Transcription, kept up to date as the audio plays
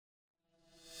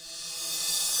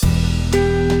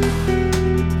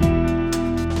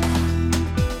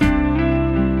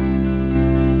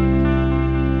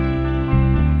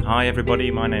Hi everybody,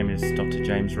 my name is Dr.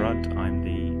 James Rudd. I'm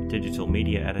the digital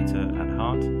media editor at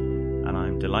Heart, and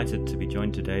I'm delighted to be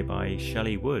joined today by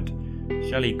Shelley Wood.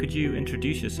 Shelley, could you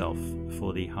introduce yourself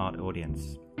for the Heart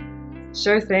audience?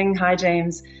 Sure thing. Hi,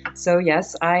 James. So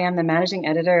yes, I am the managing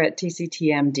editor at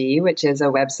TCTMD, which is a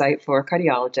website for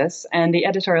cardiologists, and the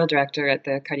editorial director at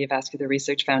the Cardiovascular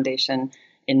Research Foundation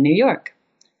in New York.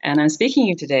 And I'm speaking to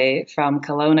you today from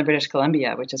Kelowna, British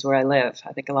Columbia, which is where I live.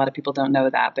 I think a lot of people don't know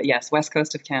that, but yes, west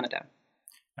coast of Canada.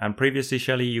 And previously,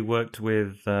 Shelley, you worked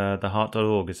with the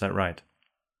Heart.org, is that right?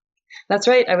 That's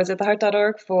right. I was at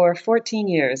theheart.org for 14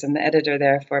 years and the editor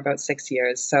there for about 6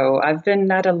 years. So I've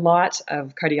been at a lot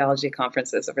of cardiology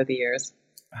conferences over the years.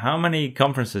 How many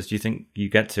conferences do you think you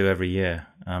get to every year?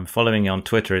 Following you on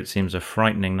Twitter, it seems a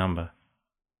frightening number.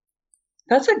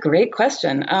 That's a great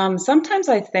question. Sometimes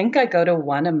I think I go to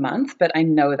one a month, but I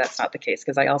know that's not the case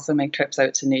because I also make trips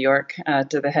out to New York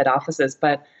to the head offices.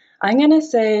 But I'm going to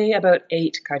say about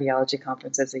 8 cardiology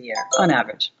conferences a year on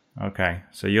average. Okay,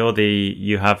 so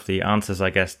you have the answers,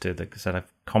 I guess, to the set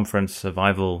of conference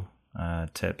survival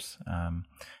tips.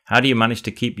 How do you manage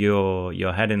to keep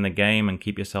your head in the game and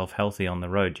keep yourself healthy on the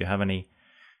road? Do you have any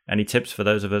tips for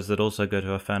those of us that also go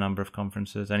to a fair number of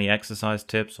conferences? Any exercise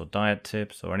tips or diet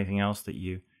tips or anything else that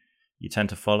you tend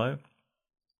to follow?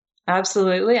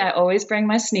 Absolutely. I always bring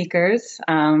my sneakers.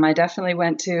 I definitely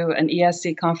went to an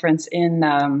ESC conference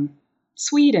in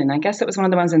Sweden. I guess it was one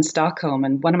of the ones in Stockholm.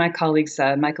 And one of my colleagues,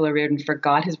 Michael O'Riordan,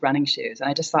 forgot his running shoes. And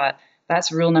I just thought,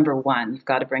 that's rule number 1. You've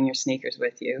got to bring your sneakers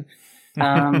with you.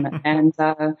 One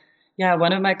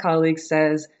of my colleagues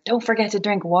says, don't forget to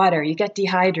drink water. You get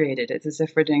dehydrated. It's as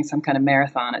if we're doing some kind of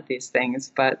marathon at these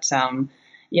things. But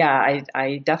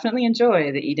I definitely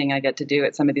enjoy the eating I get to do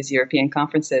at some of these European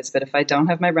conferences. But if I don't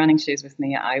have my running shoes with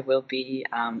me, I will be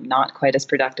not quite as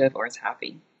productive or as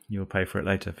happy. You'll pay for it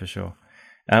later for sure.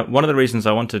 One of the reasons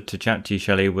I wanted to chat to you,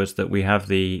 Shelley, was that we have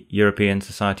the European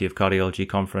Society of Cardiology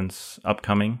conference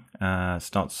upcoming.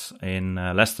 Starts in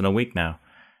less than a week now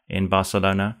in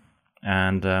Barcelona.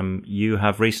 And you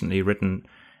have recently written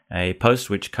a post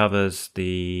which covers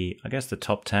the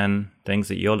top 10 things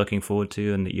that you're looking forward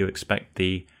to and that you expect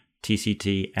the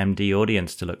TCT MD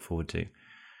audience to look forward to.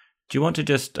 Do you want to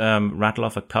just rattle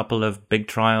off a couple of big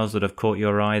trials that have caught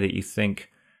your eye that you think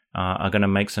are going to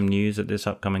make some news at this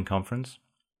upcoming conference?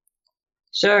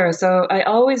 Sure. So I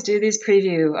always do these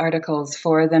preview articles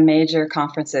for the major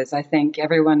conferences. I think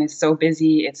everyone is so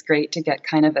busy. It's great to get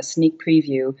kind of a sneak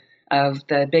preview of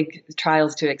the big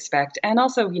trials to expect. And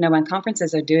also, when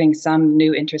conferences are doing some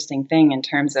new interesting thing in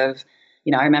terms of,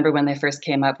 I remember when they first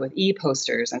came up with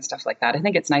e-posters and stuff like that. I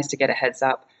think it's nice to get a heads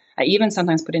up. I even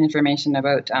sometimes put in information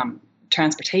about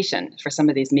transportation for some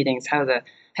of these meetings, how the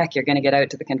heck you're going to get out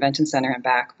to the convention center and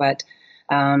back. But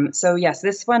so yes,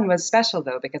 this one was special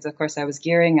though, because of course I was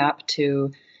gearing up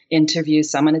to interview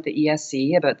someone at the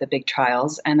ESC about the big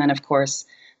trials. And then of course,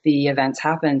 the events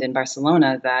happened in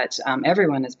Barcelona that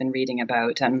everyone has been reading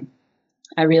about. And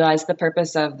I realized the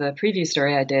purpose of the preview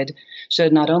story I did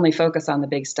should not only focus on the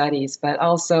big studies, but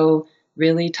also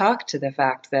really talk to the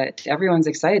fact that everyone's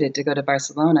excited to go to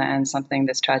Barcelona and something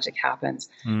this tragic happens.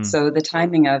 So the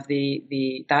timing of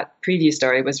that preview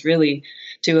story was really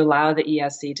to allow the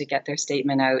ESC to get their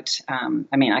statement out.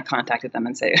 I contacted them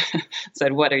and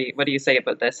said, what do you say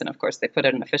about this? And of course, they put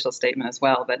out an official statement as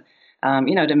well. But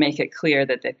to make it clear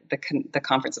that the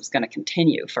conference was going to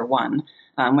continue for one,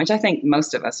 which I think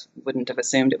most of us wouldn't have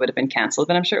assumed it would have been canceled,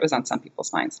 but I'm sure it was on some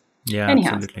people's minds. Yeah,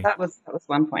 anyhow, absolutely. So that was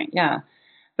one point. Yeah.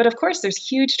 But of course, there's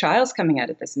huge trials coming out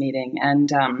at this meeting.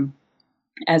 And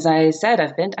as I said,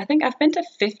 I've been to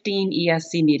 15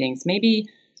 ESC meetings. Maybe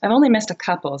I've only missed a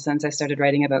couple since I started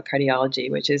writing about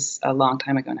cardiology, which is a long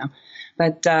time ago now.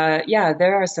 But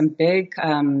there are some big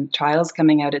trials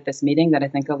coming out at this meeting that I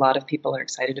think a lot of people are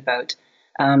excited about.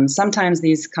 Sometimes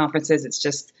these conferences, it's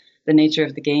just the nature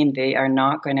of the game. They are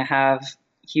not going to have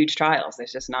huge trials.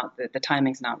 There's just not, the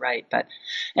timing's not right. But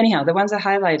anyhow, the ones I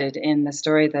highlighted in the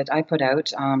story that I put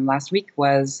out last week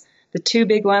was the 2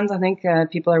 big ones I think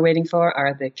people are waiting for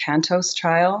are the CANTOS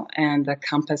trial and the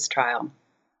COMPASS trial.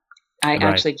 I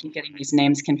actually keep getting these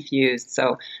names confused,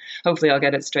 so hopefully I'll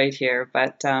get it straight here.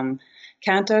 But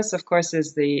CANTOS, of course,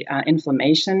 is the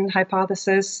inflammation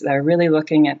hypothesis. They're really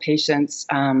looking at patients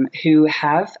who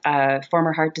have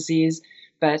former heart disease,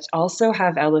 but also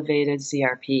have elevated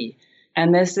CRP.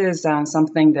 And this is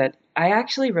something that I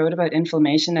actually wrote about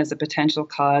inflammation as a potential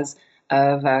cause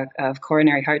of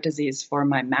coronary heart disease for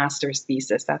my master's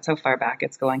thesis. That's how far back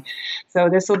it's going. So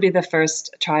this will be the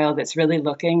first trial that's really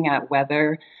looking at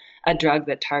whether a drug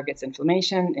that targets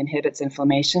inflammation, inhibits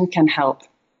inflammation, can help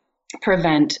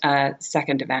prevent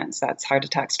second events. That's heart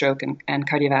attack, stroke, and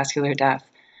cardiovascular death.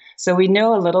 So we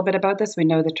know a little bit about this. We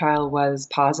know the trial was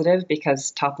positive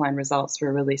because top-line results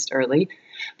were released early,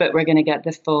 but we're going to get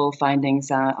the full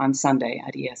findings on Sunday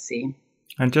at ESC.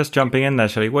 And just jumping in there,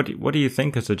 Shelley, what do you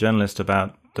think as a journalist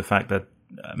about the fact that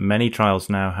many trials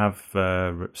now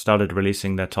have started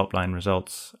releasing their top-line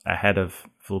results ahead of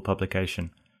full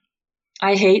publication?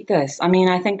 I hate this. I mean,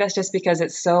 I think that's just because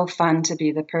it's so fun to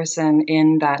be the person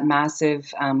in that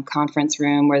massive conference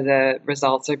room where the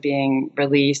results are being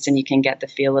released, and you can get the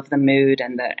feel of the mood,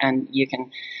 and you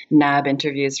can nab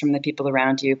interviews from the people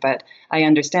around you. But I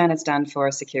understand it's done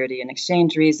for security and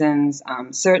exchange reasons.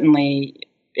 Certainly,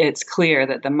 it's clear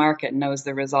that the market knows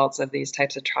the results of these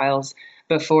types of trials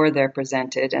before they're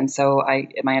presented, and so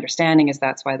my understanding is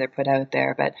that's why they're put out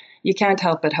there. But you can't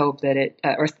help but hope that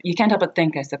or you can't help but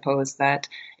think, I suppose, that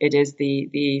it is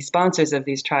the sponsors of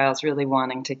these trials really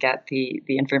wanting to get the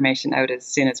information out as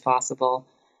soon as possible.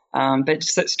 But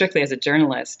strictly as a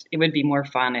journalist, it would be more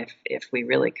fun if we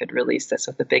really could release this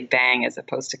with a big bang as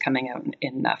opposed to coming out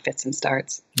in fits and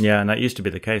starts. Yeah, and that used to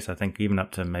be the case, I think, even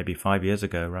up to maybe 5 years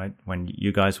ago, right? When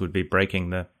you guys would be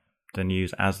breaking the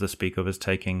news as the speaker was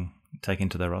taking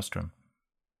to the rostrum.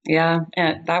 Yeah,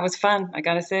 that was fun, I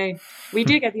gotta say. We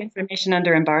do get the information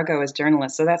under embargo as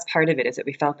journalists, so that's part of it, is that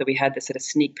we felt that we had this sort of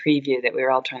sneak preview that we were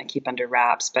all trying to keep under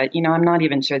wraps. But, I'm not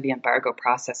even sure the embargo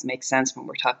process makes sense when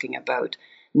we're talking about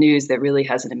news that really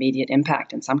has an immediate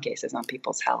impact in some cases on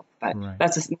people's health. But right.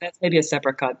 That's maybe a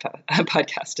separate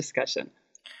podcast discussion.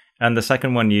 And the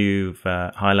second one you've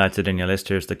highlighted in your list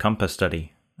here is the COMPASS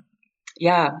study.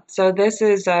 Yeah, so this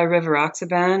is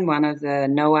rivaroxaban, one of the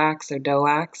NOACs or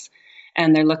DOACs,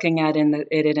 and they're looking at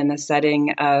it in the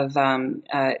setting of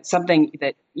something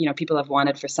that people have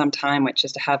wanted for some time, which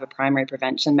is to have a primary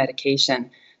prevention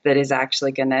medication that is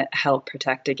actually going to help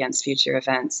protect against future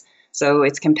events. So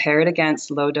it's compared against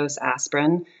low-dose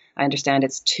aspirin. I understand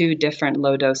it's 2 different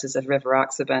low doses of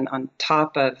rivaroxaban on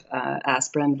top of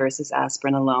aspirin versus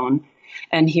aspirin alone.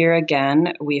 And here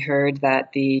again, we heard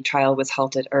that the trial was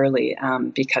halted early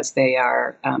because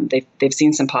they've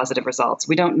seen some positive results.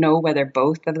 We don't know whether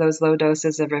both of those low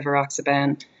doses of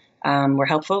rivaroxaban were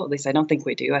helpful. At least I don't think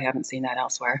we do. I haven't seen that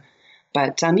elsewhere.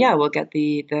 But we'll get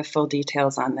the full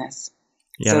details on this.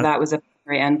 Yeah. So that was a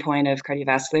primary endpoint of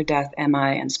cardiovascular death,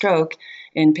 MI, and stroke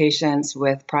in patients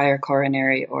with prior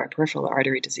coronary or peripheral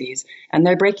artery disease. And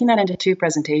they're breaking that into 2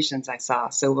 presentations I saw.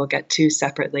 So we'll get 2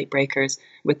 separate late breakers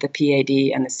with the PAD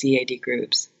and the CAD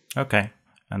groups. Okay.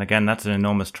 And again, that's an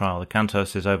enormous trial. The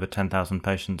CANTOS is over 10,000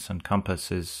 patients and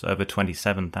COMPASS is over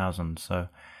 27,000. So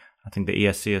I think the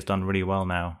ESC has done really well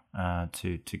now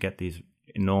to get these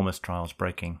enormous trials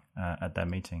breaking at their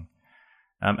meeting.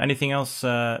 Anything else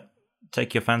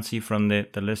take your fancy from the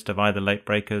list of either late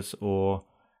breakers or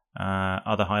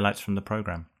other highlights from the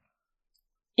program?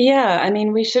 Yeah, I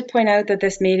mean, we should point out that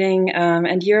this meeting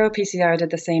and EuroPCR did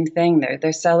the same thing.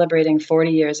 They're celebrating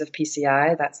 40 years of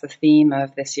PCI. That's the theme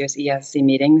of this year's ESC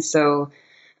meeting. So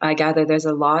I gather there's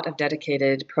a lot of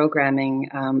dedicated programming,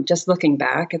 just looking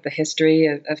back at the history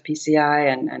of PCI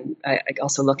and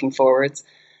also looking forwards.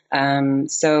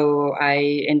 So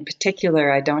in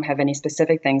particular, I don't have any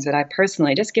specific things, but I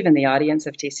personally, just given the audience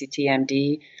of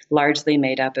TCTMD, largely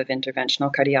made up of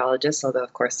interventional cardiologists, although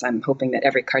of course I'm hoping that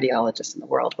every cardiologist in the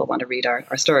world will want to read our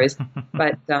stories.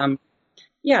 But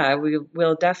we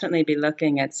will definitely be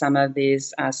looking at some of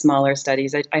these smaller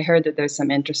studies. I heard that there's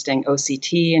some interesting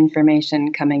OCT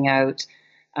information coming out.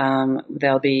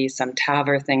 There'll be some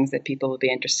TAVR things that people will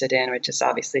be interested in, which is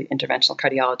obviously interventional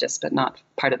cardiologists, but not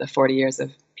part of the 40 years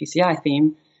of PCI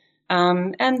theme.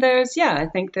 And I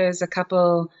think there's a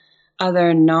couple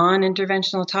other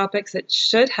non-interventional topics that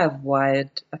should have wide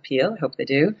appeal. I hope they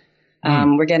do.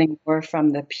 We're getting more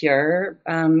from the PURE.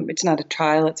 It's not a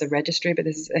trial, it's a registry, but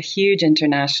this is a huge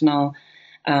international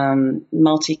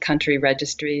multi-country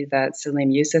registry that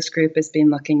Salim Youssef's group has been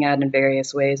looking at in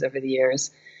various ways over the years.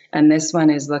 And this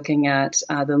one is looking at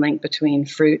the link between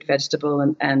fruit,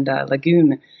 vegetable, and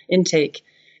legume intake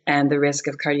and the risk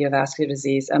of cardiovascular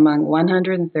disease among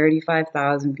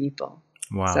 135,000 people.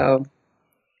 Wow. So,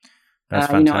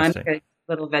 that's fantastic. I'm a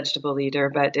little vegetable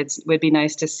eater, but it would be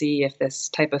nice to see if this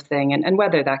type of thing, and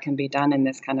whether that can be done in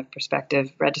this kind of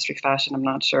prospective registry fashion, I'm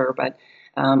not sure, but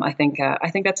I think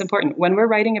that's important. When we're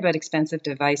writing about expensive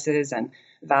devices and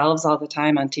valves all the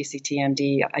time on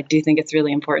TCTMD, I do think it's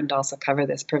really important to also cover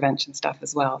this prevention stuff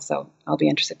as well. So I'll be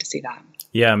interested to see that.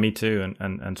 Yeah, me too.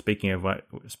 And speaking of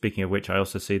which, I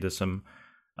also see there's some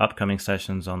upcoming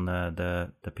sessions on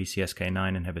the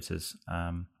PCSK9 inhibitors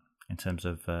in terms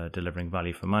of delivering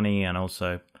value for money, and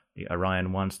also the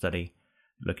Orion 1 study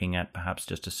looking at perhaps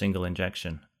just a single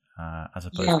injection as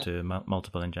opposed to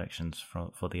multiple injections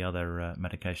for the other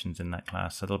medications in that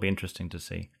class. So it'll be interesting to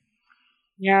see.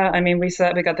 Yeah, I mean, we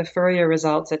got the Fourier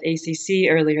results at ACC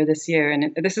earlier this year,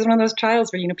 and this is one of those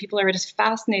trials where people are just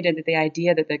fascinated at the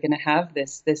idea that they're going to have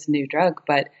this new drug,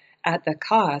 but at the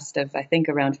cost of, I think,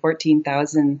 around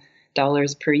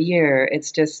 $14,000 per year.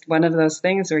 It's just one of those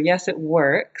things where yes, it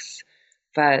works,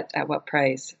 but at what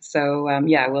price? So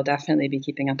we'll definitely be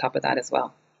keeping on top of that as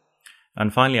well.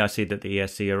 And finally, I see that the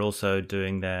ESC are also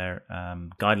doing their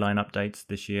guideline updates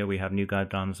this year. We have new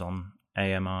guidelines on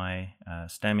AMI,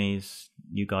 STEMIs,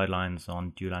 new guidelines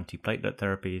on dual antiplatelet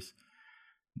therapies,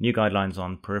 new guidelines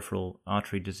on peripheral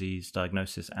artery disease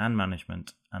diagnosis and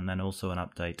management, and then also an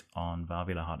update on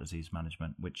valvular heart disease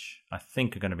management, which I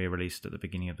think are going to be released at the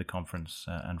beginning of the conference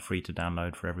and free to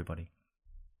download for everybody.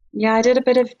 Yeah, I did a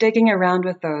bit of digging around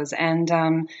with those. And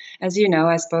as you know,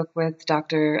 I spoke with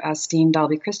Dr. Steen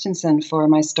Dalby Christensen for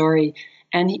my story.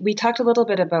 And we talked a little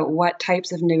bit about what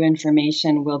types of new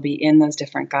information will be in those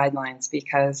different guidelines,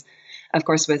 because, of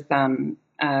course, with the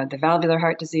valvular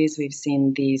heart disease, we've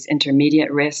seen these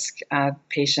intermediate risk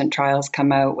patient trials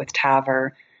come out with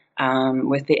TAVR.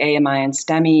 With the AMI and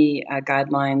STEMI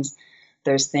guidelines,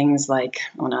 there's things like,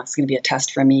 oh no, it's going to be a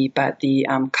test for me, but the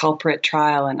CULPRIT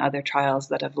trial and other trials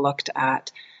that have looked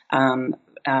at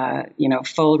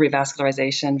full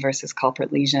revascularization versus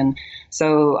culprit lesion.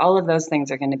 So all of those things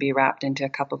are going to be wrapped into a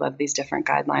couple of these different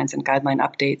guidelines and guideline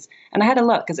updates. And I had a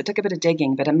look because it took a bit of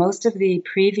digging, but most of the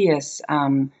previous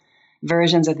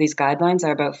versions of these guidelines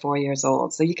are about 4 years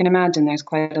old. So you can imagine there's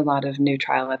quite a lot of new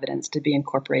trial evidence to be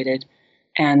incorporated.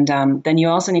 And then you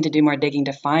also need to do more digging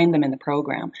to find them in the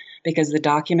program, because the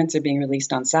documents are being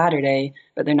released on Saturday,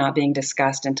 but they're not being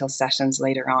discussed until sessions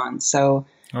later on. So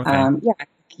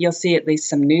you'll see at least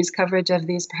some news coverage of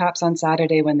these perhaps on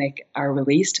Saturday when they are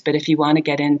released. But if you want to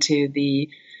get into the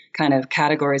kind of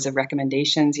categories of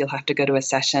recommendations, you'll have to go to a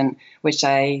session, which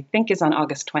I think is on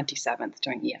August 27th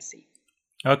during ESC.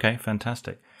 Okay,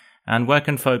 fantastic. And where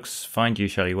can folks find you,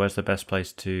 Shelley? Where's the best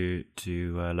place to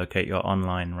locate your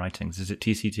online writings? Is it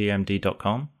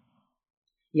tctmd.com?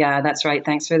 Yeah, that's right.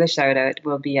 Thanks for the shout out.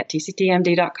 We'll be at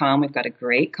tctmd.com. We've got a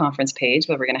great conference page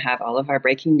where we're going to have all of our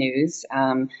breaking news.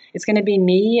 It's going to be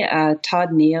me,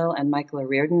 Todd Neal, and Michael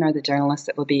O'Riordan are the journalists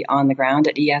that will be on the ground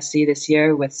at ESC this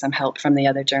year, with some help from the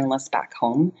other journalists back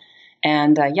home.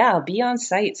 And I'll be on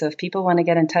site. So if people want to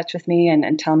get in touch with me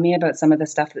and tell me about some of the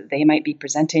stuff that they might be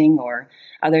presenting or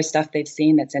other stuff they've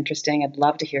seen that's interesting, I'd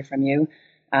love to hear from you.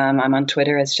 I'm on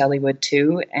Twitter as Shelley Wood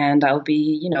too, and I'll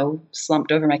be,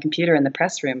 slumped over my computer in the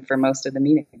press room for most of the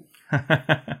meeting.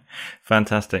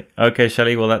 Fantastic. Okay,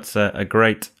 Shelley, well, that's a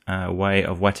great way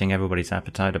of whetting everybody's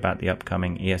appetite about the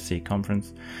upcoming ESC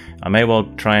conference. I may well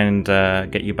try and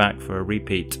get you back for a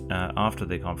repeat after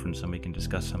the conference, and we can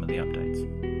discuss some of the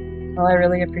updates. Well, I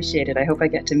really appreciate it. I hope I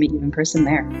get to meet you in person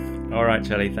there. All right,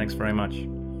 Shelley, thanks very much.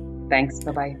 Thanks.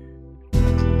 Bye-bye.